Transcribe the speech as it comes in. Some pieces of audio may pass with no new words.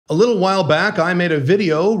A little while back, I made a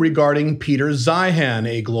video regarding Peter Zeihan,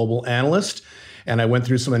 a global analyst, and I went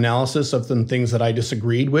through some analysis of some things that I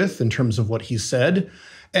disagreed with in terms of what he said.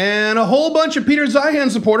 And a whole bunch of Peter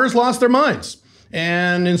Zeihan supporters lost their minds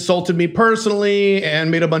and insulted me personally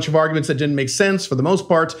and made a bunch of arguments that didn't make sense for the most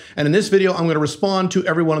part. And in this video, I'm going to respond to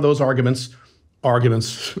every one of those arguments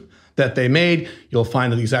that they made. You'll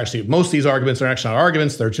find that most of these arguments are actually not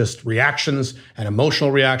arguments, they're just reactions and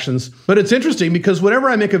emotional reactions. But it's interesting because whenever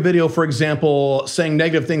I make a video, for example, saying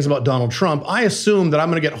negative things about Donald Trump, I assume that I'm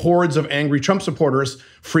gonna get hordes of angry Trump supporters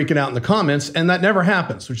freaking out in the comments, and that never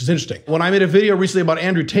happens, which is interesting. When I made a video recently about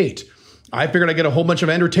Andrew Tate, I figured I'd get a whole bunch of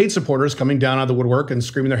Andrew Tate supporters coming down out of the woodwork and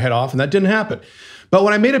screaming their head off, and that didn't happen. But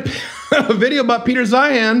when I made a video about Peter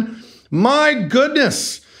Zeihan, my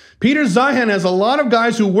goodness, Peter Zeihan has a lot of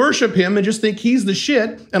guys who worship him and just think he's the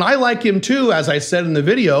shit. And I like him too, as I said in the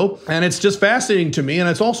video. And it's just fascinating to me. And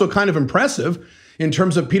it's also kind of impressive in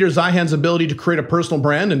terms of Peter Zeihan's ability to create a personal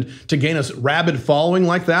brand and to gain a rabid following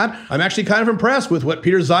like that. I'm actually kind of impressed with what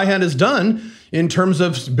Peter Zeihan has done in terms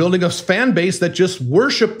of building a fan base that just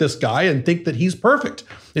worship this guy and think that he's perfect.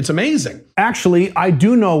 It's amazing. Actually, I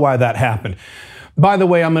do know why that happened. By the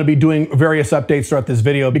way, I'm going to be doing various updates throughout this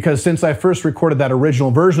video because since I first recorded that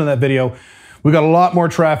original version of that video, we got a lot more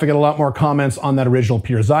traffic and a lot more comments on that original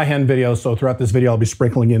Peter Zeihan video. So throughout this video, I'll be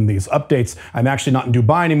sprinkling in these updates. I'm actually not in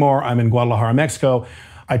Dubai anymore. I'm in Guadalajara, Mexico.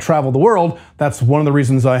 I travel the world. That's one of the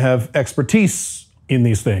reasons I have expertise in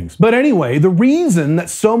these things. But anyway, the reason that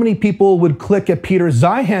so many people would click a Peter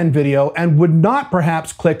Zeihan video and would not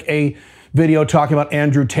perhaps click a video talking about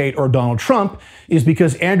Andrew Tate or Donald Trump is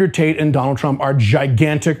because Andrew Tate and Donald Trump are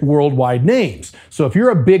gigantic worldwide names. So if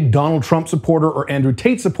you're a big Donald Trump supporter or Andrew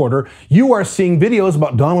Tate supporter, you are seeing videos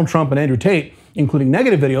about Donald Trump and Andrew Tate, including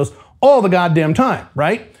negative videos, all the goddamn time,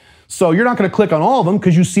 right? So you're not going to click on all of them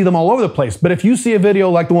because you see them all over the place. But if you see a video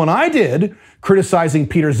like the one I did criticizing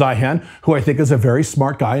Peter Zeihan, who I think is a very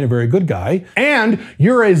smart guy and a very good guy, and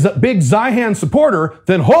you're a big Zeihan supporter,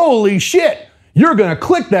 then holy shit, you're gonna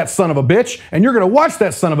click that son of a bitch, and you're gonna watch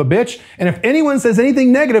that son of a bitch, and if anyone says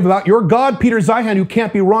anything negative about your god, Peter Zeihan, who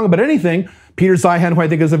can't be wrong about anything, Peter Zeihan, who I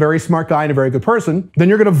think is a very smart guy and a very good person, then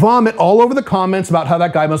you're gonna vomit all over the comments about how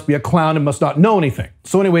that guy must be a clown and must not know anything.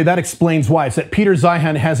 So anyway, that explains why. It's that Peter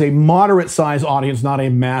Zeihan has a moderate size audience, not a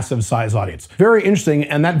massive size audience. Very interesting,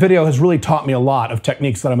 and that video has really taught me a lot of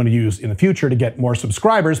techniques that I'm gonna use in the future to get more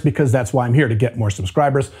subscribers, because that's why I'm here, to get more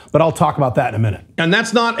subscribers, but I'll talk about that in a minute. And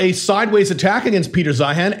that's not a sideways attack against Peter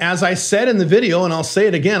Zeihan. As I said in the video, and I'll say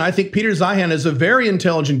it again, I think Peter Zeihan is a very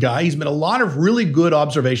intelligent guy. He's made a lot of really good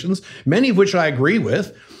observations, many of which I agree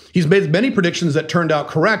with. He's made many predictions that turned out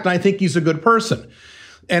correct, and I think he's a good person.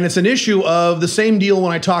 And it's an issue of the same deal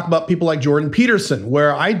when I talk about people like Jordan Peterson,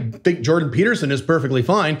 where I think Jordan Peterson is perfectly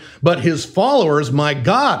fine, but his followers, my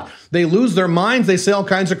God, they lose their minds. They say all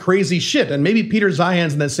kinds of crazy shit. And maybe Peter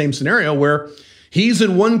Zeihan's in that same scenario where he's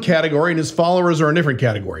in one category and his followers are in a different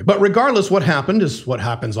category. But regardless, what happened is what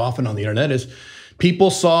happens often on the internet is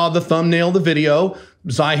people saw the thumbnail of the video,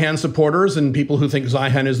 Zeihan supporters and people who think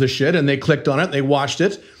Zeihan is the shit, and they clicked on it, they watched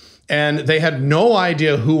it, and they had no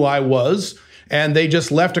idea who I was. And they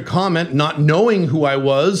just left a comment not knowing who I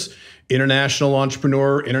was. International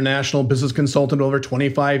entrepreneur, international business consultant, over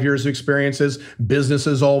 25 years of experiences,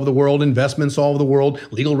 businesses all over the world, investments all over the world,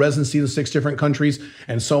 legal residency in 6 different countries,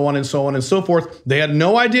 and so on and so on and so forth. They had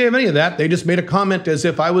no idea of any of that. They just made a comment as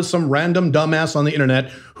if I was some random dumbass on the internet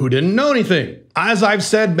who didn't know anything. As I've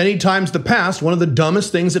said many times in the past, one of the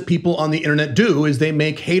dumbest things that people on the internet do is they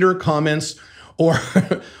make hater comments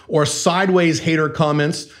or sideways hater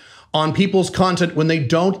comments on people's content when they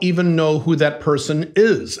don't even know who that person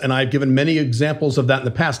is. And I've given many examples of that in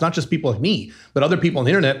the past, not just people like me, but other people on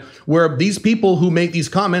the internet, where these people who make these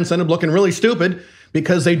comments end up looking really stupid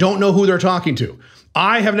because they don't know who they're talking to.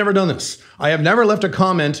 I have never done this. I have never left a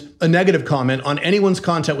comment, a negative comment on anyone's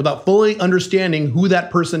content without fully understanding who that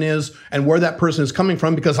person is and where that person is coming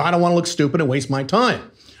from, because I don't want to look stupid and waste my time.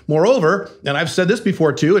 Moreover, and I've said this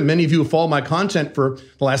before too, and many of you who follow my content for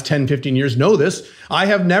the last 10, 15 years know this, I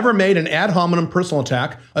have never made an ad hominem personal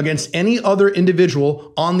attack against any other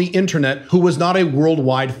individual on the internet who was not a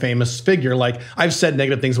worldwide famous figure. Like, I've said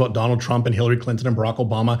negative things about Donald Trump and Hillary Clinton and Barack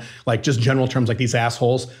Obama, like just general terms like these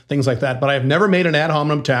assholes, things like that. But I have never made an ad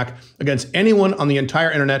hominem attack against anyone on the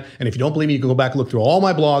entire internet. And if you don't believe me, you can go back and look through all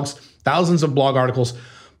my blogs, thousands of blog articles,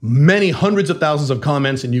 many hundreds of thousands of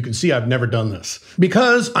comments, and you can see I've never done this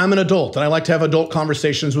because I'm an adult and I like to have adult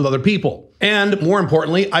conversations with other people. And more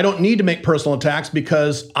importantly, I don't need to make personal attacks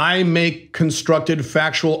because I make constructed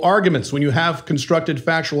factual arguments. When you have constructed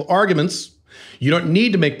factual arguments, you don't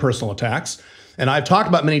need to make personal attacks. And I've talked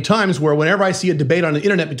about many times where whenever I see a debate on the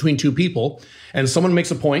internet between two people and someone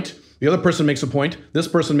makes a point, the other person makes a point, this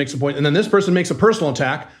person makes a point, and then this person makes a personal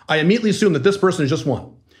attack, I immediately assume that this person has just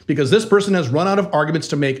won. Because this person has run out of arguments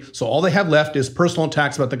to make, so all they have left is personal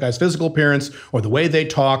attacks about the guy's physical appearance or the way they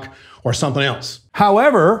talk or something else.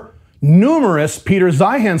 However, numerous Peter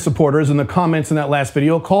Zeihan supporters in the comments in that last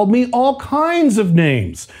video called me all kinds of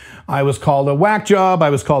names. I was called a whack job, I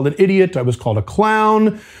was called an idiot, I was called a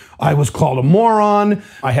clown, I was called a moron.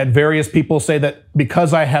 I had various people say that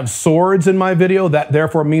because I have swords in my video, that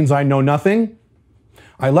therefore means I know nothing.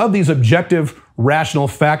 I love these objective, rational,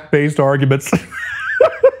 fact-based arguments.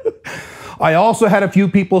 I also had a few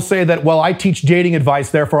people say that, well, I teach dating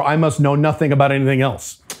advice, therefore I must know nothing about anything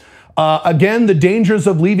else. Again, the dangers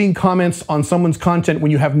of leaving comments on someone's content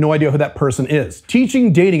when you have no idea who that person is.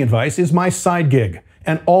 Teaching dating advice is my side gig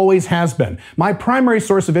and always has been. My primary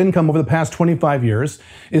source of income over the past 25 years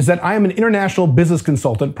is that I am an international business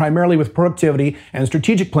consultant, primarily with productivity and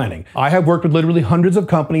strategic planning. I have worked with literally hundreds of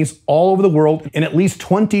companies all over the world in at least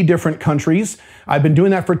 20 different countries. I've been doing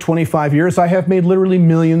that for 25 years. I have made literally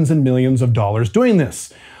millions and millions of dollars doing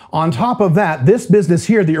this. On top of that, this business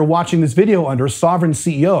here that you're watching this video under, Sovereign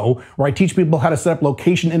CEO, where I teach people how to set up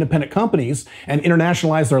location-independent companies and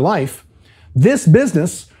internationalize their life, this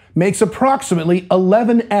business makes approximately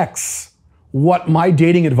 11x what my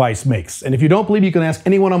dating advice makes. And if you don't believe, you can ask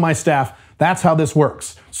anyone on my staff. That's how this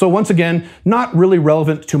works. So once again, not really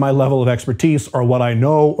relevant to my level of expertise or what I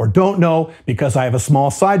know or don't know, because I have a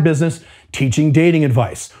small side business teaching dating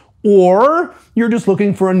advice. Or you're just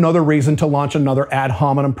looking for another reason to launch another ad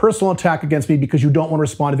hominem personal attack against me because you don't want to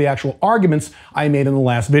respond to the actual arguments I made in the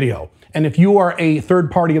last video. And if you are a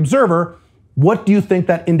third-party observer, what do you think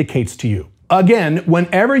that indicates to you? Again,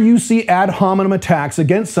 whenever you see ad hominem attacks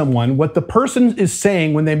against someone, what the person is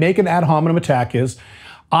saying when they make an ad hominem attack is,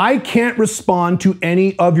 I can't respond to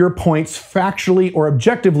any of your points factually or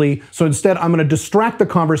objectively, so instead I'm going to distract the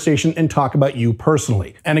conversation and talk about you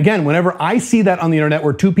personally. And again, whenever I see that on the internet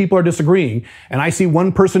where two people are disagreeing, and I see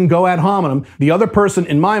one person go ad hominem, the other person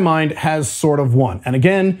in my mind has sort of won. And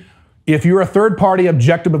again, if you're a third-party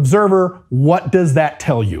objective observer, what does that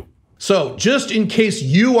tell you? So just in case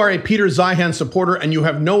you are a Peter Zeihan supporter and you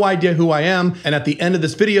have no idea who I am, and at the end of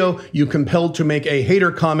this video, you compelled to make a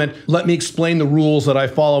hater comment, let me explain the rules that I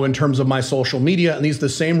follow in terms of my social media. And these are the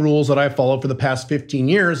same rules that I've followed for the past 15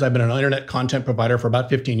 years. I've been an internet content provider for about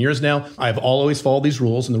 15 years now. I've always followed these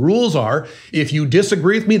rules. And the rules are, if you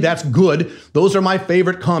disagree with me, that's good. Those are my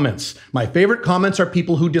favorite comments. My favorite comments are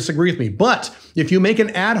people who disagree with me. But if you make an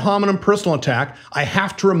ad hominem personal attack, I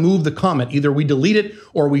have to remove the comment. Either we delete it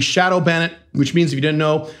or we shadow ban it, which means if you didn't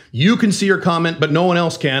know, you can see your comment, but no one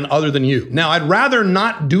else can other than you. Now, I'd rather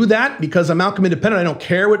not do that because I'm outcome independent. I don't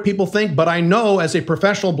care what people think, but I know as a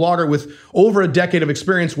professional blogger with over a decade of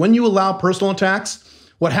experience, when you allow personal attacks,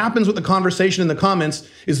 what happens with the conversation in the comments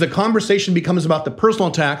is the conversation becomes about the personal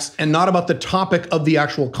attacks and not about the topic of the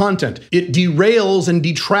actual content. It derails and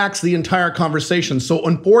detracts the entire conversation. So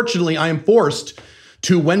unfortunately, I am forced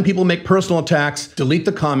to, when people make personal attacks, delete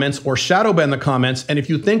the comments or shadow ban the comments. And if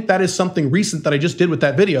you think that is something recent that I just did with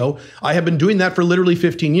that video, I have been doing that for literally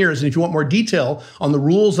 15 years. And if you want more detail on the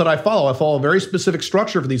rules that I follow a very specific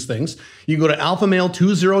structure for these things. You can go to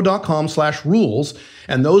alphamail20.com/rules.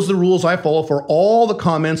 And those are the rules I follow for all the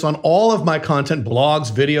comments on all of my content,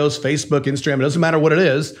 blogs, videos, Facebook, Instagram, it doesn't matter what it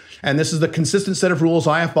is. And this is the consistent set of rules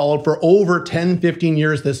I have followed for over 10, 15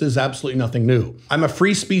 years. This is absolutely nothing new. I'm a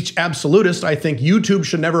free speech absolutist. I think YouTube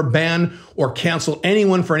should never ban or cancel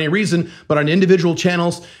anyone for any reason, but on individual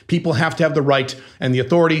channels, people have to have the right and the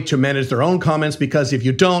authority to manage their own comments, because if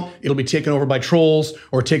you don't, it'll be taken over by trolls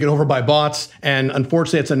or taken over by bots. And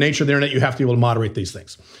unfortunately, it's the nature of the internet. You have to be able to moderate these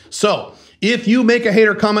things. So if you make a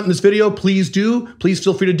hater comment in this video, please do. Please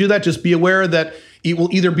feel free to do that. Just be aware that it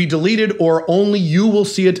will either be deleted or only you will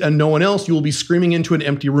see it and no one else. You will be screaming into an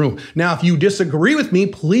empty room. Now, if you disagree with me,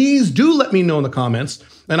 please do let me know in the comments,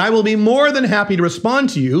 and I will be more than happy to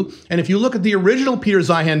respond to you. And if you look at the original Peter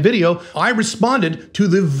Zeihan video, I responded to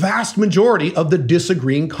the vast majority of the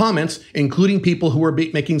disagreeing comments, including people who were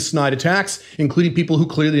making snide attacks, including people who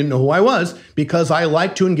clearly didn't know who I was, because I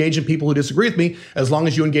like to engage in people who disagree with me, as long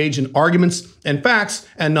as you engage in arguments and facts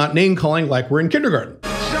and not name calling like we're in kindergarten.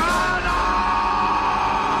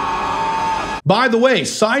 By the way,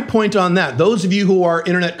 side point on that, those of you who are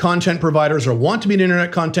internet content providers or want to be an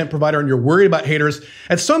internet content provider and you're worried about haters,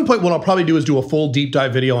 at some point what I'll probably do is do a full deep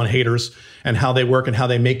dive video on haters and how they work and how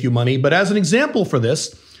they make you money. But as an example for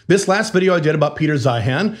this, This last video I did about Peter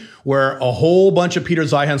Zeihan, where a whole bunch of Peter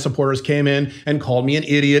Zeihan supporters came in and called me an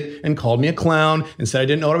idiot and called me a clown and said I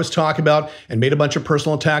didn't know what I was talking about and made a bunch of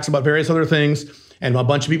personal attacks about various other things, and a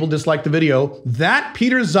bunch of people disliked the video. That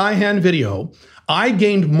Peter Zeihan video, I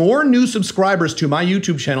gained more new subscribers to my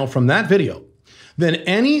YouTube channel from that video than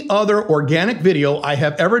any other organic video I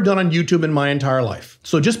have ever done on YouTube in my entire life.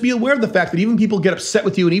 So just be aware of the fact that even people get upset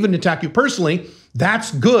with you and even attack you personally,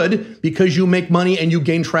 that's good because you make money and you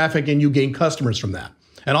gain traffic and you gain customers from that.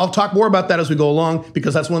 And I'll talk more about that as we go along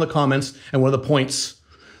because that's one of the comments and one of the points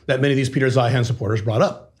that many of these Peter Zeihan supporters brought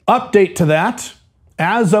up. Update to that,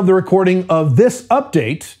 as of the recording of this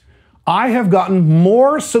update, I have gotten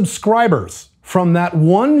more subscribers from that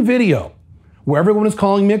one video where everyone was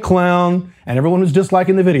calling me a clown and everyone was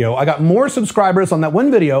disliking the video. I got more subscribers on that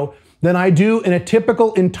one video than I do in a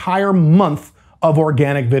typical entire month of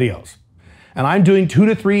organic videos. And I'm doing 2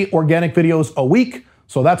 to 3 organic videos a week,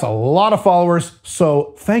 so that's a lot of followers,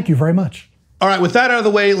 so thank you very much. All right, with that out of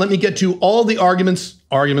the way, let me get to all the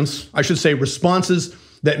responses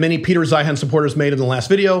that many Peter Zeihan supporters made in the last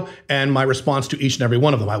video and my response to each and every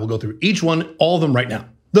one of them. I will go through each one, all of them right now.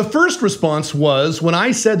 The first response was when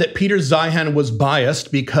I said that Peter Zeihan was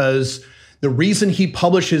biased because the reason he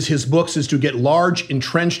publishes his books is to get large,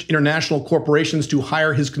 entrenched international corporations to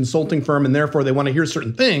hire his consulting firm and therefore they want to hear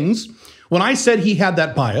certain things. When I said he had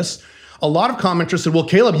that bias, a lot of commenters said, well,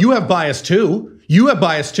 Caleb, you have bias too. You have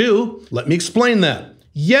bias too. Let me explain that.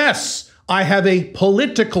 Yes, I have a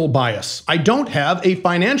political bias. I don't have a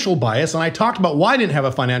financial bias, and I talked about why I didn't have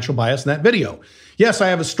a financial bias in that video. Yes, I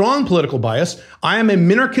have a strong political bias. I am a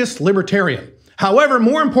minarchist libertarian. However,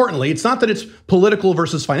 more importantly, it's not that it's political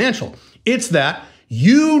versus financial. It's that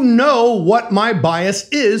you know what my bias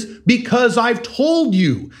is because I've told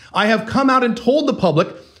you. I have come out and told the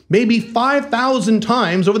public maybe 5,000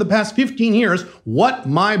 times over the past 15 years what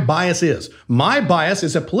my bias is. My bias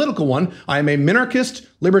is a political one. I am a minarchist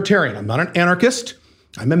libertarian. I'm not an anarchist.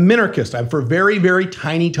 I'm a minarchist. I'm for very, very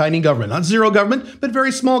tiny government. Not zero government, but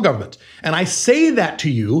very small government. And I say that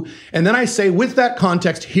to you, and then I say, with that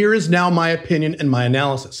context, here is now my opinion and my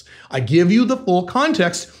analysis. I give you the full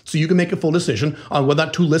context so you can make a full decision on whether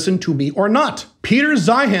to listen to me or not. Peter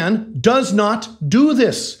Zeihan does not do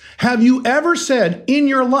this. Have you ever said in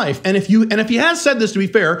your life, and if he has said this, to be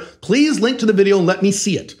fair, please link to the video and let me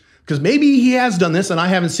see it. Because maybe he has done this and I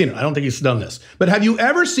haven't seen it. I don't think he's done this. But have you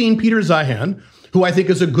ever seen Peter Zeihan, who I think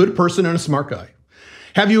is a good person and a smart guy?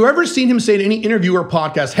 Have you ever seen him say in any interview or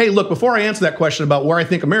podcast, hey, look, before I answer that question about where I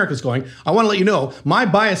think America's going, I want to let you know, my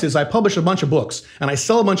bias is I publish a bunch of books and I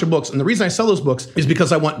sell a bunch of books. And the reason I sell those books is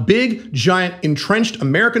because I want big, giant, entrenched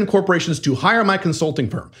American corporations to hire my consulting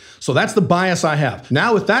firm. So that's the bias I have.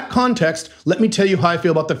 Now, with that context, let me tell you how I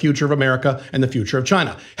feel about the future of America and the future of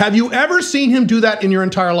China. Have you ever seen him do that in your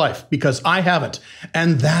entire life? Because I haven't.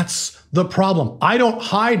 And that's the problem. I don't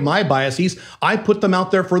hide my biases. I put them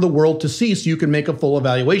out there for the world to see so you can make a full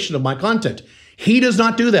evaluation of my content. He does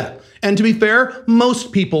not do that. And to be fair,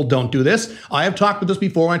 most people don't do this. I have talked about this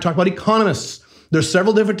before when I talk about economists. There's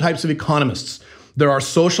several different types of economists. There are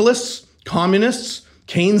socialists, communists,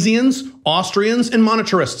 Keynesians, Austrians, and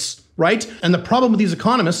monetarists, right? And the problem with these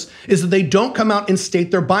economists is that they don't come out and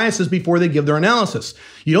state their biases before they give their analysis.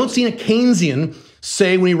 You don't see a Keynesian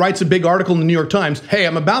say when he writes a big article in the New York Times, hey,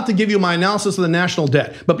 I'm about to give you my analysis of the national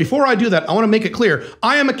debt. But before I do that, I want to make it clear,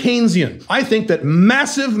 I am a Keynesian. I think that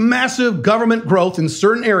massive government growth in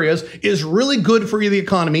certain areas is really good for the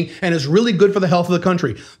economy and is really good for the health of the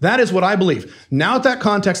country. That is what I believe. Now, at that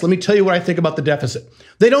context, let me tell you what I think about the deficit.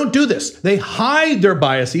 They don't do this. They hide their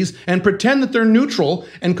biases and pretend that they're neutral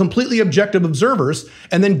and completely objective observers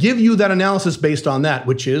and then give you that analysis based on that,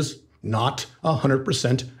 which is not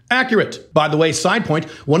 100% accurate. By the way, side point,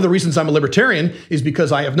 one of the reasons I'm a libertarian is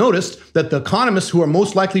because I have noticed that the economists who are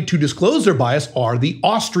most likely to disclose their bias are the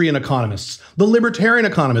Austrian economists, the libertarian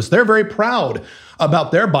economists. They're very proud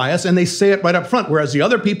about their bias and they say it right up front, whereas the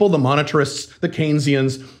other people, the monetarists, the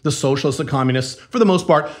Keynesians, the socialists, the communists, for the most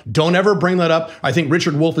part, don't ever bring that up. I think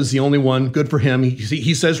Richard Wolff is the only one. Good for him.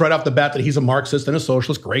 He says right off the bat that he's a Marxist and a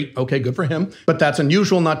socialist. Great. Okay, good for him. But that's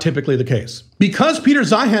unusual, not typically the case. Because Peter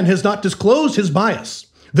Zeihan has not disclosed his bias,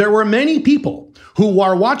 there were many people who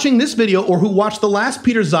are watching this video or who watched the last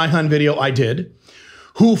Peter Zeihan video I did,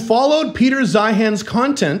 who followed Peter Zeihan's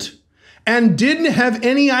content and didn't have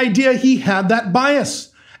any idea he had that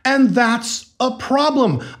bias. And that's a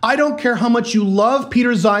problem. I don't care how much you love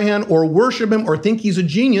Peter Zeihan or worship him or think he's a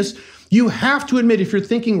genius. You have to admit, if you're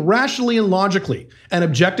thinking rationally and logically and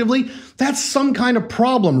objectively, that's some kind of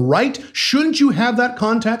problem, right? Shouldn't you have that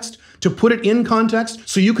context to put it in context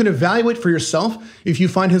so you can evaluate for yourself if you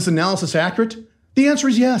find his analysis accurate? The answer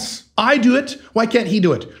is yes. I do it. Why can't he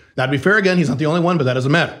do it? Now, to be fair, again, he's not the only one, but that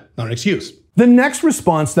doesn't matter. Not an excuse. The next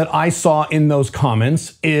response that I saw in those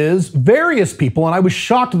comments is various people, and I was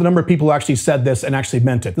shocked at the number of people who actually said this and actually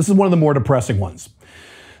meant it. This is one of the more depressing ones.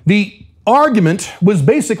 The argument was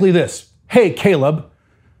basically this. Hey, Caleb,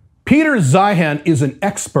 Peter Zeihan is an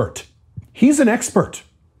expert. He's an expert.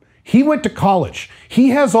 He went to college. He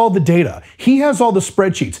has all the data. He has all the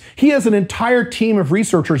spreadsheets. He has an entire team of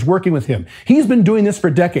researchers working with him. He's been doing this for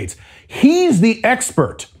decades. He's the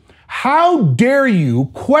expert. How dare you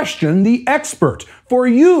question the expert? For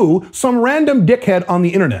you, some random dickhead on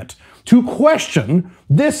the internet, to question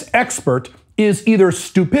this expert is either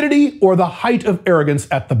stupidity or the height of arrogance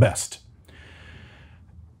at the best.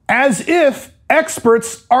 As if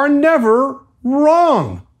experts are never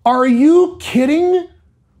wrong. Are you kidding?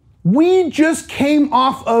 We just came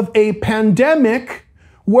off of a pandemic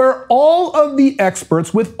where all of the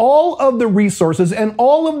experts with all of the resources and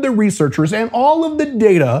all of the researchers and all of the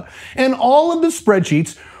data and all of the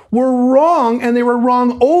spreadsheets were wrong, and they were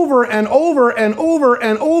wrong over and over and over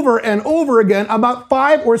and over and over again about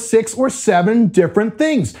 5 or 6 or 7 different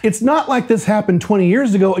things. It's not like this happened 20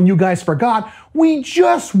 years ago and you guys forgot. We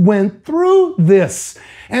just went through this.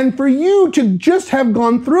 And for you to just have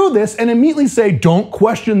gone through this and immediately say, don't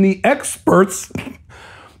question the experts,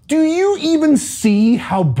 do you even see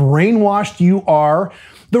how brainwashed you are?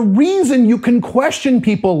 The reason you can question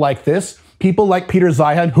people like this, people like Peter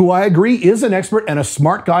Zeihan, who I agree is an expert and a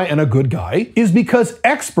smart guy and a good guy, is because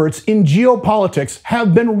experts in geopolitics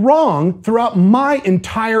have been wrong throughout my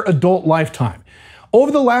entire adult lifetime.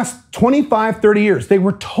 Over the last 25, 30 years, they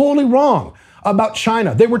were totally wrong about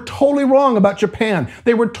China. They were totally wrong about Japan.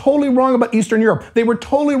 They were totally wrong about Eastern Europe. They were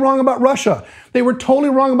totally wrong about Russia. They were totally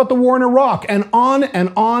wrong about the war in Iraq, and on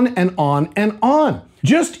and on and on and on.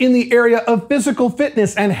 Just in the area of physical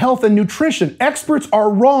fitness and health and nutrition, experts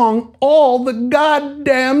are wrong all the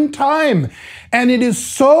goddamn time. And it is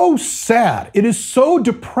so sad, it is so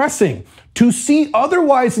depressing to see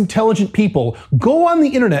otherwise intelligent people go on the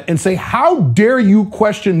internet and say, how dare you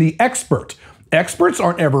question the expert? Experts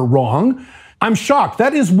aren't ever wrong. I'm shocked.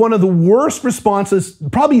 That is one of the worst responses,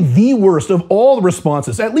 probably the worst of all the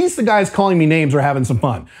responses. At least the guys calling me names are having some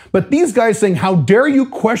fun. But these guys saying, how dare you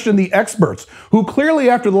question the experts, who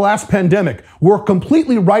clearly after the last pandemic were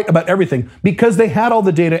completely right about everything because they had all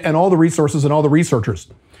the data and all the resources and all the researchers.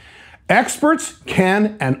 Experts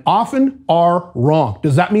can and often are wrong.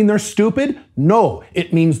 Does that mean they're stupid? No,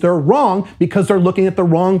 it means they're wrong because they're looking at the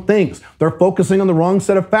wrong things. They're focusing on the wrong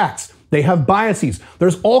set of facts. They have biases.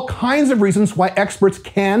 There's all kinds of reasons why experts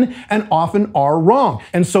can and often are wrong.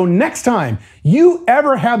 And so next time you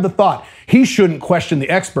ever have the thought, he shouldn't question the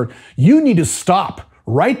expert, you need to stop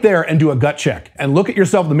right there and do a gut check and look at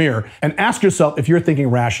yourself in the mirror and ask yourself if you're thinking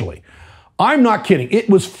rationally. I'm not kidding. It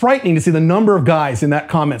was frightening to see the number of guys in that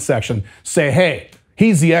comment section say, hey,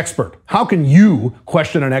 he's the expert. How can you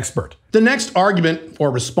question an expert? The next argument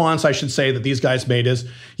or response, I should say, that these guys made is,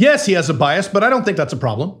 yes, he has a bias, but I don't think that's a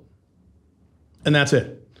problem. And that's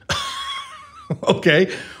it.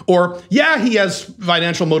 Okay. Or, yeah, he has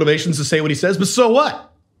financial motivations to say what he says, but so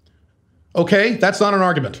what? Okay, that's not an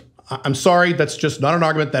argument. I'm sorry, that's just not an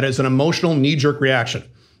argument. That is an emotional knee-jerk reaction.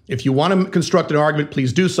 If you want to construct an argument,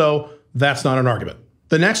 please do so. That's not an argument.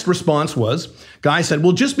 The next response was, guy said,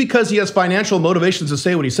 well, just because he has financial motivations to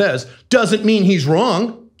say what he says doesn't mean he's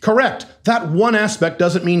wrong. Correct. That one aspect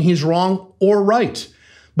doesn't mean he's wrong or right.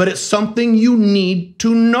 But it's something you need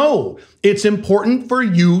to know. It's important for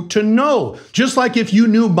you to know. Just like if you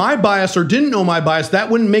knew my bias or didn't know my bias, that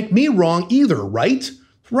wouldn't make me wrong either, right?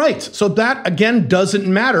 Right. So that, again, doesn't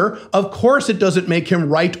matter. Of course, it doesn't make him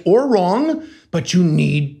right or wrong, but you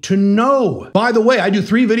need to know. By the way, I do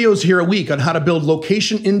 3 videos here a week on how to build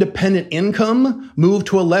location-independent income, move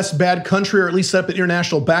to a less bad country, or at least set up an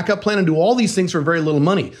international backup plan, and do all these things for very little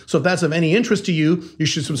money. So if that's of any interest to you, you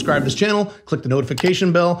should subscribe to this channel, click the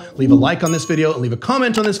notification bell, leave a like on this video, and leave a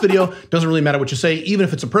comment on this video. Doesn't really matter what you say, even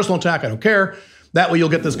if it's a personal attack, I don't care. That way you'll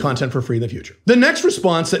get this content for free in the future. The next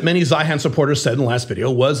response that many Zeihan supporters said in the last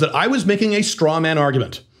video was that I was making a straw man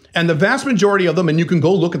argument. And the vast majority of them, and you can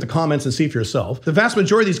go look at the comments and see for yourself, the vast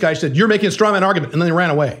majority of these guys said, you're making a straw man argument, and then they ran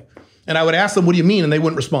away. And I would ask them, what do you mean? And they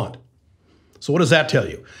wouldn't respond. So what does that tell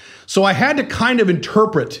you? So I had to kind of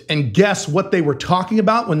interpret and guess what they were talking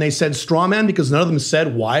about when they said straw man, because none of them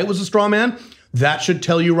said why it was a straw man. That should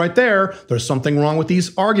tell you right there, there's something wrong with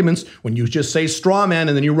these arguments when you just say straw man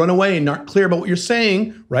and then you run away and not clear about what you're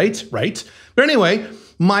saying, right? Right. But anyway,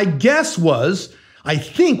 my guess was, I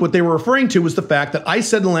think what they were referring to was the fact that I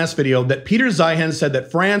said in the last video that Peter Zeihan said that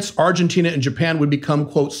France, Argentina, and Japan would become,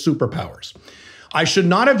 quote, superpowers. I should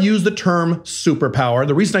not have used the term superpower.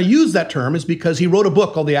 The reason I used that term is because he wrote a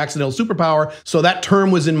book called The Accidental Superpower, so that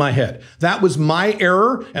term was in my head. That was my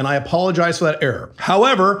error, and I apologize for that error.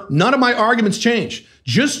 However, none of my arguments change.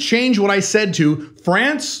 Just change what I said to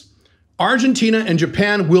France, Argentina, and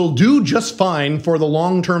Japan will do just fine for the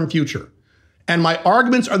long-term future. And my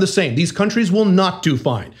arguments are the same. These countries will not do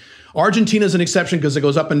fine. Argentina is an exception because it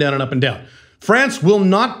goes up and down and up and down. France will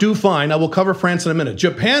not do fine. I will cover France in a minute.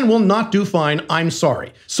 Japan will not do fine. I'm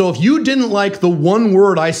sorry. So if you didn't like the one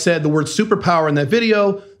word I said, the word superpower in that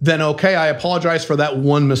video, then okay, I apologize for that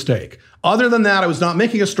one mistake. Other than that, I was not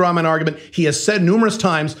making a straw man argument. He has said numerous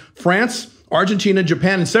times, France, Argentina,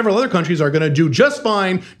 Japan, and several other countries are going to do just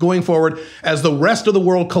fine going forward as the rest of the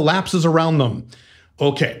world collapses around them.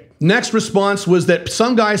 Okay. Next response was that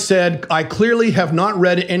some guy said, I clearly have not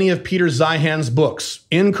read any of Peter Zeihan's books.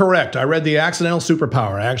 Incorrect. I read The Accidental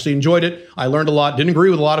Superpower. I actually enjoyed it. I learned a lot. Didn't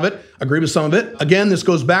agree with a lot of it. Agreed with some of it. Again, this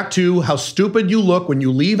goes back to how stupid you look when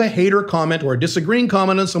you leave a hater comment or a disagreeing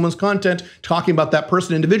comment on someone's content talking about that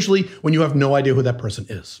person individually when you have no idea who that person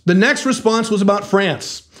is. The next response was about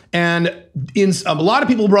France. And a lot of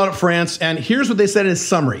people brought up France, and here's what they said in a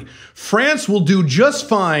summary. France will do just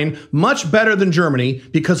fine, much better than Germany,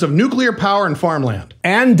 because of nuclear power and farmland.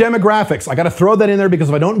 And demographics. I got to throw that in there because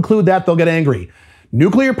if I don't include that, they'll get angry.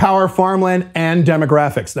 Nuclear power, farmland, and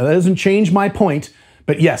demographics. Now, that doesn't change my point,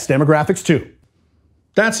 but yes, demographics too.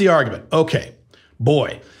 That's the argument. Okay.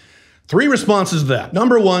 Boy. 3 responses to that.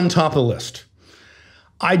 Number 1, top of the list.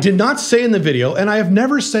 I did not say in the video, and I have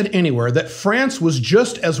never said anywhere, that France was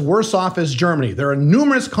just as worse off as Germany. There are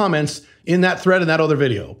numerous comments in that thread and that other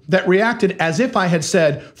video that reacted as if I had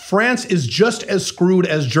said France is just as screwed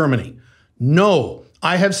as Germany. No,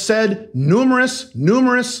 I have said numerous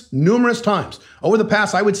times over the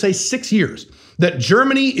past, I would say 6 years, that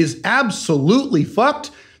Germany is absolutely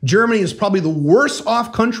fucked. Germany is probably the worst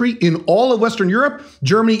off country in all of Western Europe.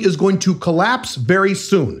 Germany is going to collapse very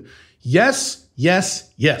soon. Yes.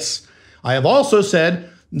 I have also said,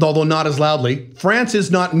 although not as loudly, France is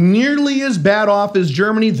not nearly as bad off as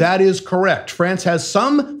Germany. That is correct. France has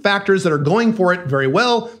some factors that are going for it very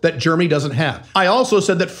well that Germany doesn't have. I also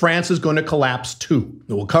said that France is going to collapse too.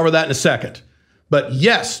 We'll cover that in a second. But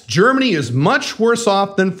yes, Germany is much worse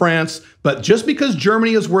off than France, but just because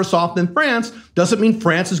Germany is worse off than France doesn't mean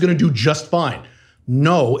France is going to do just fine.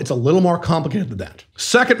 No, it's a little more complicated than that.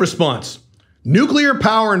 Second response, nuclear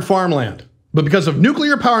power and farmland. But because of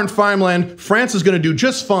nuclear power and farmland, France is going to do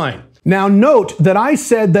just fine. Now note that I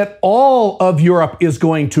said that all of Europe is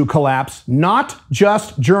going to collapse, not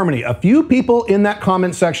just Germany. A few people in that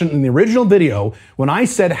comment section in the original video, when I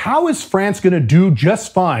said, how is France going to do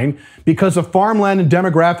just fine because of farmland and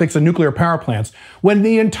demographics and nuclear power plants, when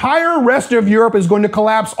the entire rest of Europe is going to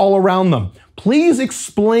collapse all around them? Please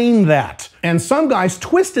explain that. And some guys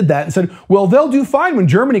twisted that and said, well, they'll do fine when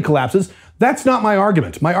Germany collapses. That's not my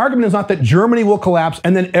argument. My argument is not that Germany will collapse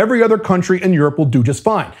and then every other country in Europe will do just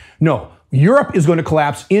fine. No, Europe is going to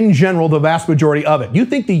collapse in general, the vast majority of it. You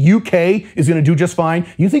think the UK is going to do just fine?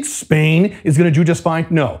 You think Spain is going to do just fine?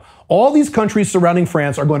 No. All these countries surrounding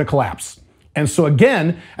France are going to collapse. And so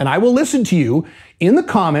again, and I will listen to you, in the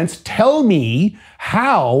comments, tell me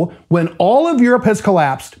how, when all of Europe has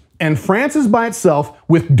collapsed, and France is by itself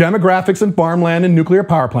with demographics and farmland and nuclear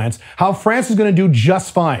power plants, how France is going to do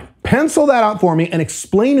just fine. Pencil that out for me and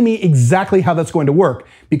explain to me exactly how that's going to work.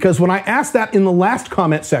 Because when I asked that in the last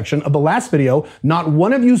comment section of the last video, not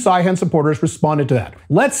one of you Zeihan supporters responded to that.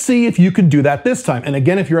 Let's see if you can do that this time. And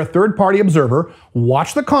again, if you're a third-party observer,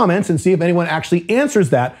 watch the comments and see if anyone actually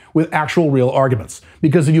answers that with actual real arguments.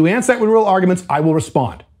 Because if you answer that with real arguments, I will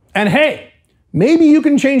respond. And hey, maybe you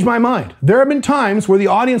can change my mind. There have been times where the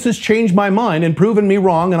audience has changed my mind and proven me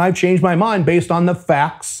wrong, and I've changed my mind based on the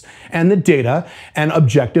facts and the data and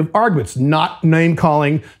objective arguments, not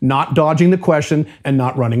name-calling, not dodging the question, and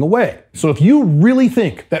not running away. So if you really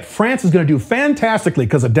think that France is going to do fantastically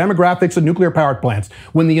because of demographics and nuclear power plants,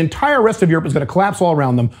 when the entire rest of Europe is going to collapse all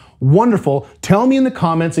around them, wonderful. Tell me in the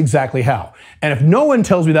comments exactly how. And if no one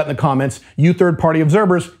tells me that in the comments, you third-party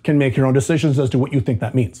observers can make your own decisions as to what you think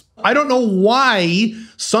that means. I don't know why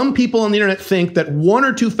some people on the internet think that 1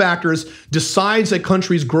 or 2 factors decides a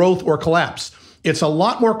country's growth or collapse. It's a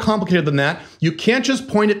lot more complicated than that. You can't just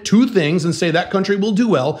point at 2 things and say that country will do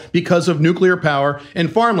well because of nuclear power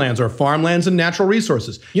and farmlands, or farmlands and natural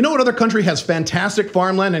resources. You know what other country has fantastic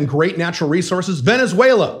farmland and great natural resources?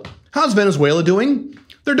 Venezuela. How's Venezuela doing?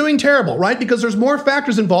 They're doing terrible, right? Because there's more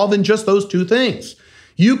factors involved than just those 2 things.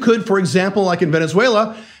 You could, for example, like in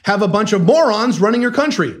Venezuela, have a bunch of morons running your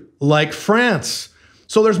country, like France.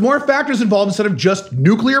 So there's more factors involved instead of just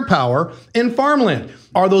nuclear power and farmland.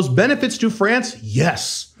 Are those benefits to France?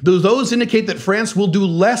 Yes. Do those indicate that France will do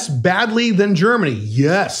less badly than Germany?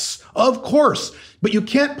 Yes, of course. But you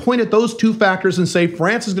can't point at those two factors and say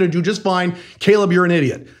France is going to do just fine. Caleb, you're an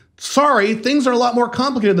idiot. Sorry, things are a lot more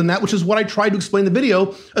complicated than that, which is what I tried to explain in the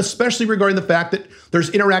video, especially regarding the fact that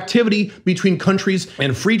there's interactivity between countries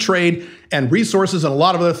and free trade and resources and a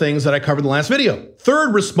lot of other things that I covered in the last video.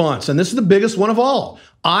 Third response, and this is the biggest one of all.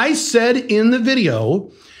 I said in the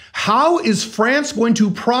video, how is France going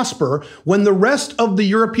to prosper when the rest of the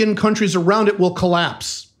European countries around it will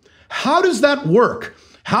collapse? How does that work?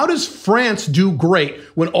 How does France do great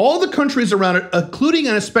when all the countries around it, including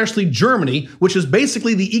and especially Germany, which is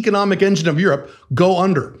basically the economic engine of Europe, go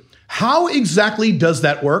under? How exactly does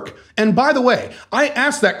that work? And by the way, I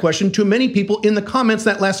asked that question to many people in the comments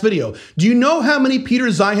in that last video. Do you know how many Peter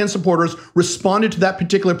Zeihan supporters responded to that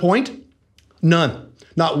particular point? None.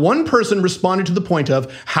 Not one person responded to the point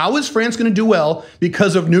of how is France going to do well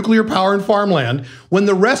because of nuclear power and farmland when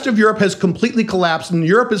the rest of Europe has completely collapsed and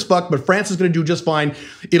Europe is fucked, but France is going to do just fine.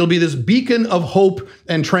 It'll be this beacon of hope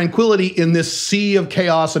and tranquility in this sea of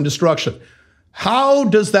chaos and destruction. How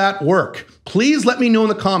does that work? Please let me know in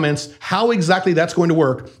the comments how exactly that's going to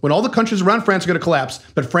work when all the countries around France are going to collapse,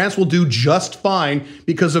 but France will do just fine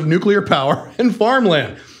because of nuclear power and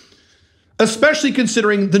farmland. Especially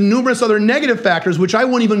considering the numerous other negative factors, which I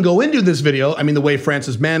won't even go into in this video. I mean, the way France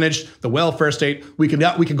is managed, the welfare state, we can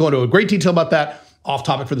go into a great detail about that off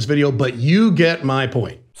topic for this video, but you get my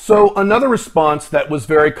point. So another response that was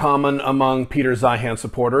very common among Peter Zeihan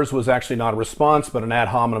supporters was actually not a response, but an ad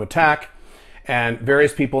hominem attack. And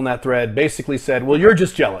various people in that thread basically said, well, you're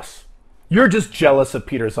just jealous. You're just jealous of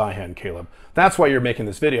Peter Zeihan, Caleb. That's why you're making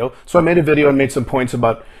this video. So I made a video and made some points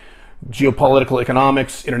about geopolitical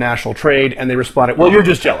economics, international trade, and they responded, well, you're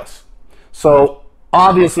just jealous. So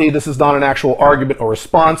obviously this is not an actual argument or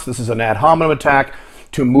response. This is an ad hominem attack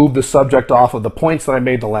to move the subject off of the points that I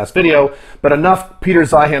made in the last video. But enough Peter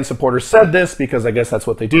Zeihan supporters said this because I guess that's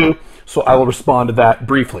what they do. So I will respond to that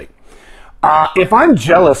briefly. If I'm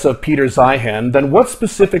jealous of Peter Zeihan, then what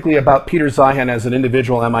specifically about Peter Zeihan as an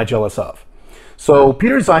individual am I jealous of? So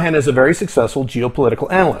Peter Zeihan is a very successful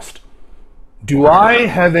geopolitical analyst. Do I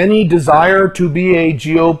have any desire to be a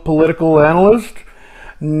geopolitical analyst?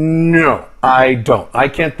 No, I don't. I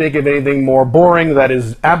can't think of anything more boring. That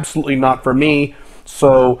is absolutely not for me.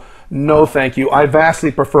 So no, thank you. I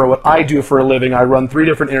vastly prefer what I do for a living. I run 3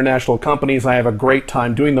 different international companies. I have a great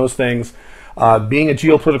time doing those things. Being a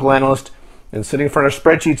geopolitical analyst and sitting in front of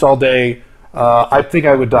spreadsheets all day, I think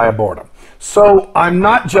I would die of boredom. So I'm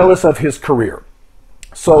not jealous of his career.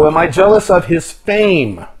 So am I jealous of his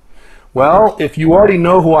fame? Well, if you already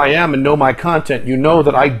know who I am and know my content, you know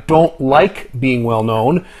that I don't like being well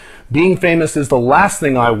known. Being famous is the last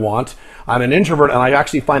thing I want. I'm an introvert and I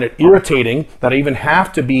actually find it irritating that I even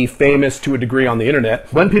have to be famous to a degree on the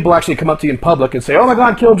internet. When people actually come up to you in public and say, oh my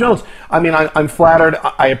God, Caleb Jones. I mean, I'm flattered,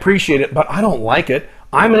 I appreciate it, but I don't like it.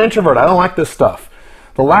 I'm an introvert, I don't like this stuff.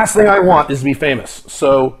 The last thing I want is to be famous.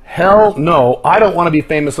 So hell no, I don't want to be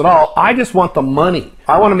famous at all. I just want the money.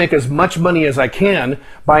 I want to make as much money as I can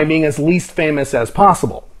by being as least famous as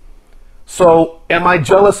possible. So am I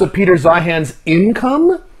jealous of Peter Zeihan's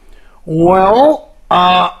income? Well,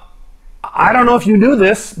 I don't know if you knew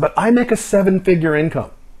this, but I make a 7-figure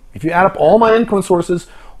income. If you add up all my income sources,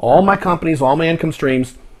 all my companies, all my income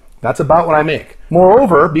streams, that's about what I make.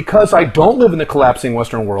 Moreover, because I don't live in the collapsing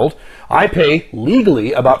Western world, I pay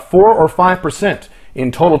legally about 4 or 5%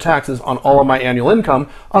 in total taxes on all of my annual income,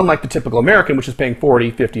 unlike the typical American, which is paying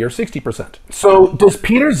 40, 50, or 60%. So does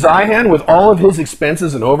Peter Zeihan, with all of his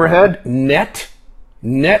expenses and overhead, net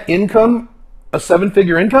income a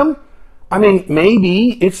 7-figure income? I mean,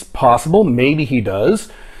 maybe it's possible, maybe he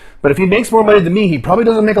does. But if he makes more money than me, he probably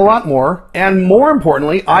doesn't make a lot more. And more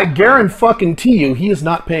importantly, I guarantee you, he is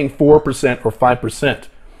not paying 4% or 5%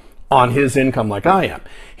 on his income like I am.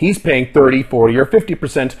 He's paying 30, 40, or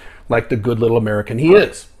 50% like the good little American he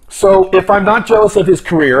is. So if I'm not jealous of his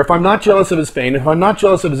career, if I'm not jealous of his fame, if I'm not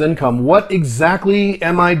jealous of his income, what exactly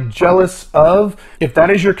am I jealous of? If that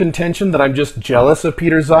is your contention, that I'm just jealous of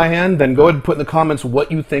Peter Zeihan, then go ahead and put in the comments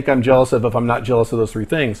what you think I'm jealous of if I'm not jealous of those 3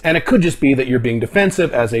 things. And it could just be that you're being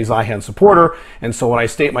defensive as a Zeihan supporter, and so when I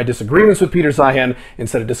state my disagreements with Peter Zeihan,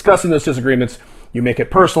 instead of discussing those disagreements, you make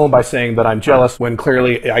it personal by saying that I'm jealous when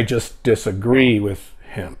clearly I just disagree with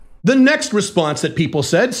him. The next response that people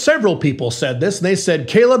said, several people said this, and they said,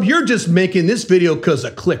 Caleb, you're just making this video because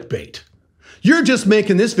of clickbait. You're just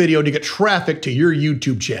making this video to get traffic to your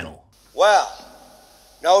YouTube channel. Well,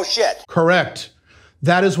 no shit. Correct.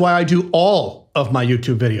 That is why I do all of my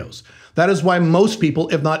YouTube videos. That is why most people,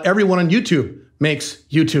 if not everyone on YouTube, makes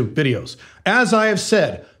YouTube videos. As I have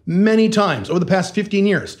said many times over the past 15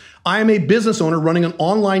 years, I am a business owner running an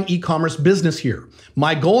online e-commerce business here.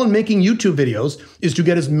 My goal in making YouTube videos is to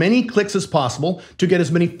get as many clicks as possible, to get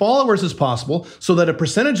as many followers as possible, so that a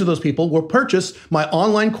percentage of those people will purchase my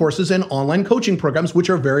online courses and online coaching programs, which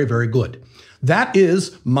are very, very good. That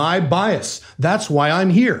is my bias. That's why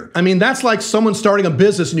I'm here. I mean, that's like someone starting a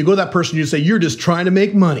business and you go to that person and you say, you're just trying to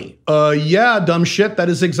make money. Yeah, dumb shit. That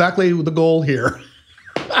is exactly the goal here.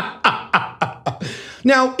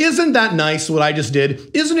 Now, isn't that nice what I just did?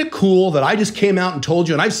 Isn't it cool that I just came out and told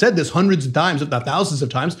you, and I've said this hundreds of times, if not thousands of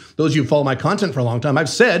times, those of you who follow my content for a long time, I've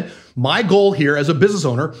said my goal here as a business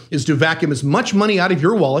owner is to vacuum as much money out of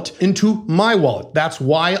your wallet into my wallet. That's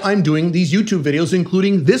why I'm doing these YouTube videos,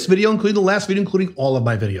 including this video, including the last video, including all of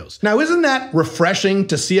my videos. Now, isn't that refreshing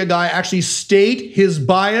to see a guy actually state his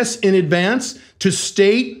bias in advance, to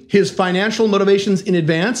state his financial motivations in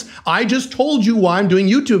advance? I just told you why I'm doing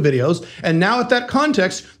YouTube videos, and now at that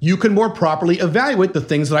context, you can more properly evaluate the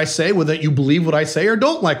things that I say, whether you believe what I say or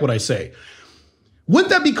don't like what I say. Wouldn't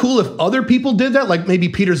that be cool if other people did that, like maybe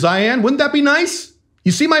Peter Zeihan? Wouldn't that be nice?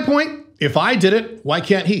 You see my point? If I did it, why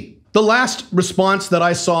can't he? The last response that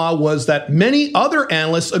I saw was that many other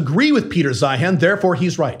analysts agree with Peter Zeihan, therefore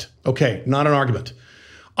he's right. Okay, not an argument.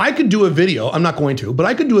 I could do a video, I'm not going to, but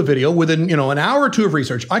I could do a video within, an hour or two of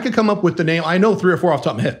research. I could come up with the name, I know 3 or 4 off the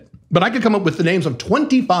top of my head, but I could come up with the names of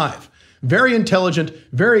 25 very intelligent,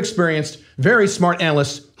 very experienced, very smart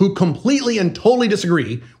analysts who completely and totally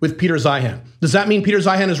disagree with Peter Zeihan. Does that mean Peter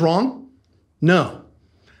Zeihan is wrong? No.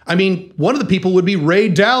 I mean, one of the people would be Ray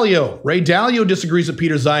Dalio. Ray Dalio disagrees with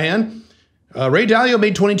Peter Zeihan. Ray Dalio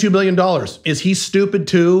made $22 billion. Is he stupid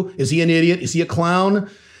too? Is he an idiot? Is he a clown?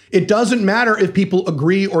 It doesn't matter if people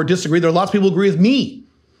agree or disagree. There are lots of people who agree with me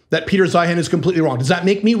that Peter Zeihan is completely wrong. Does that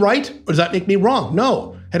make me right or does that make me wrong?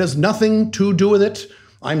 No, it has nothing to do with it.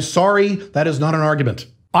 I'm sorry, that is not an argument.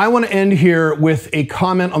 I want to end here with a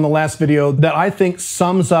comment on the last video that I think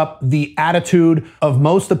sums up the attitude of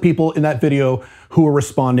most of the people in that video who were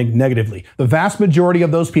responding negatively. The vast majority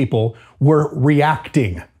of those people were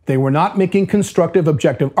reacting. They were not making constructive,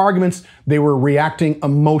 objective arguments. They were reacting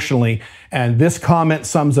emotionally. And this comment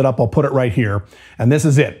sums it up. I'll put it right here. And this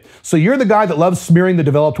is it. So you're the guy that loves smearing the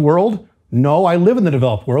developed world? No, I live in the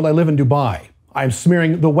developed world. I live in Dubai. I'm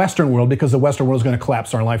smearing the Western world because the Western world is going to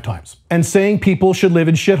collapse in our lifetimes. And saying people should live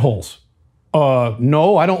in shitholes.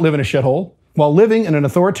 No, I don't live in a shithole. While living in an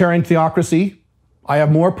authoritarian theocracy, I have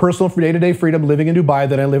more personal day-to-day freedom living in Dubai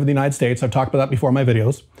than I live in the United States. I've talked about that before in my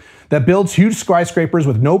videos. That builds huge skyscrapers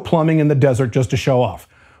with no plumbing in the desert just to show off.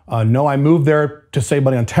 No, I moved there to save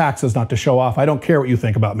money on taxes, not to show off. I don't care what you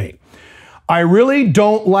think about me. I really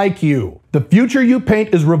don't like you. The future you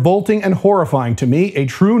paint is revolting and horrifying to me, a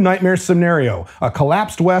true nightmare scenario. A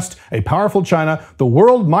collapsed West, a powerful China, the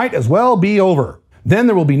world might as well be over. Then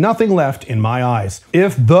there will be nothing left in my eyes.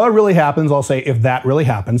 If the really happens, I'll say if that really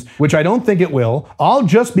happens, which I don't think it will, I'll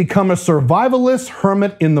just become a survivalist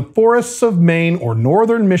hermit in the forests of Maine or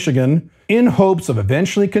northern Michigan in hopes of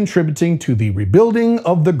eventually contributing to the rebuilding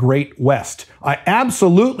of the Great West. I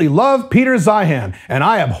absolutely love Peter Zeihan, and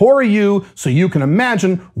I abhor you, so you can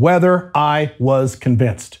imagine whether I was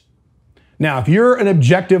convinced. Now, if you're an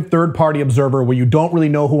objective third-party observer where you don't really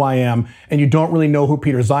know who I am, and you don't really know who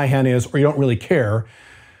Peter Zeihan is, or you don't really care,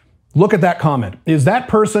 look at that comment. Is that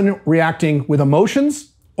person reacting with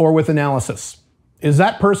emotions or with analysis? Is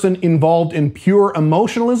that person involved in pure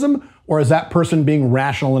emotionalism, or is that person being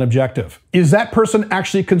rational and objective? Is that person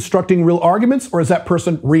actually constructing real arguments, or is that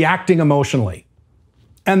person reacting emotionally?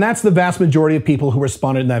 And that's the vast majority of people who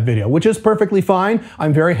responded in that video, which is perfectly fine.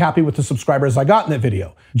 I'm very happy with the subscribers I got in that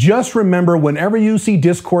video. Just remember, whenever you see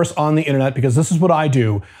discourse on the internet, because this is what I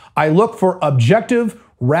do, I look for objective,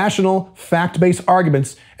 rational, fact-based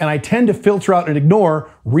arguments, and I tend to filter out and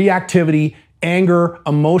ignore reactivity, anger,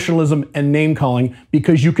 emotionalism, and name-calling,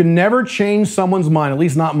 because you can never change someone's mind, at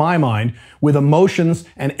least not my mind, with emotions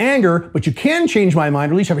and anger, but you can change my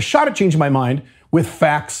mind, or at least have a shot at changing my mind, with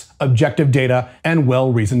facts, objective data, and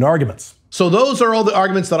well-reasoned arguments. So those are all the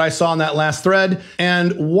arguments that I saw in that last thread,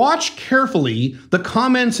 and watch carefully the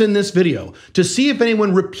comments in this video to see if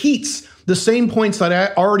anyone repeats the same points that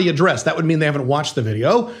I already addressed. That would mean they haven't watched the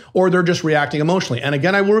video, or they're just reacting emotionally. And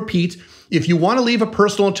again, I will repeat, If you want to leave a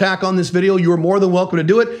personal attack on this video, you are more than welcome to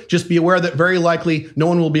do it. Just be aware that very likely no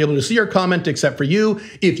one will be able to see your comment except for you.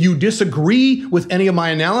 If you disagree with any of my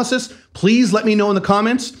analysis, please let me know in the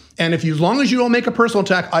comments. And as long as you don't make a personal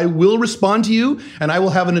attack, I will respond to you and I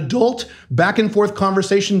will have an adult back and forth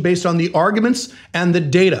conversation based on the arguments and the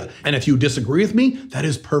data. And if you disagree with me, that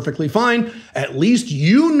is perfectly fine. At least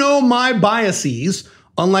you know my biases,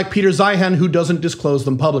 unlike Peter Zeihan, who doesn't disclose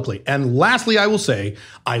them publicly. And lastly, I will say,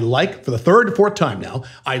 for the third or fourth time now,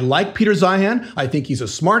 I like Peter Zeihan. I think he's a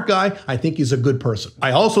smart guy. I think he's a good person.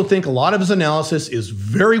 I also think a lot of his analysis is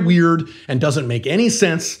very weird and doesn't make any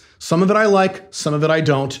sense. Some of it I like, some of it I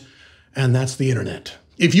don't. And that's the internet.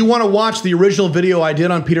 If you want to watch the original video I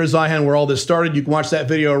did on Peter Zeihan where all this started, you can watch that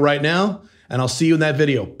video right now, and I'll see you in that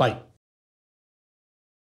video. Bye.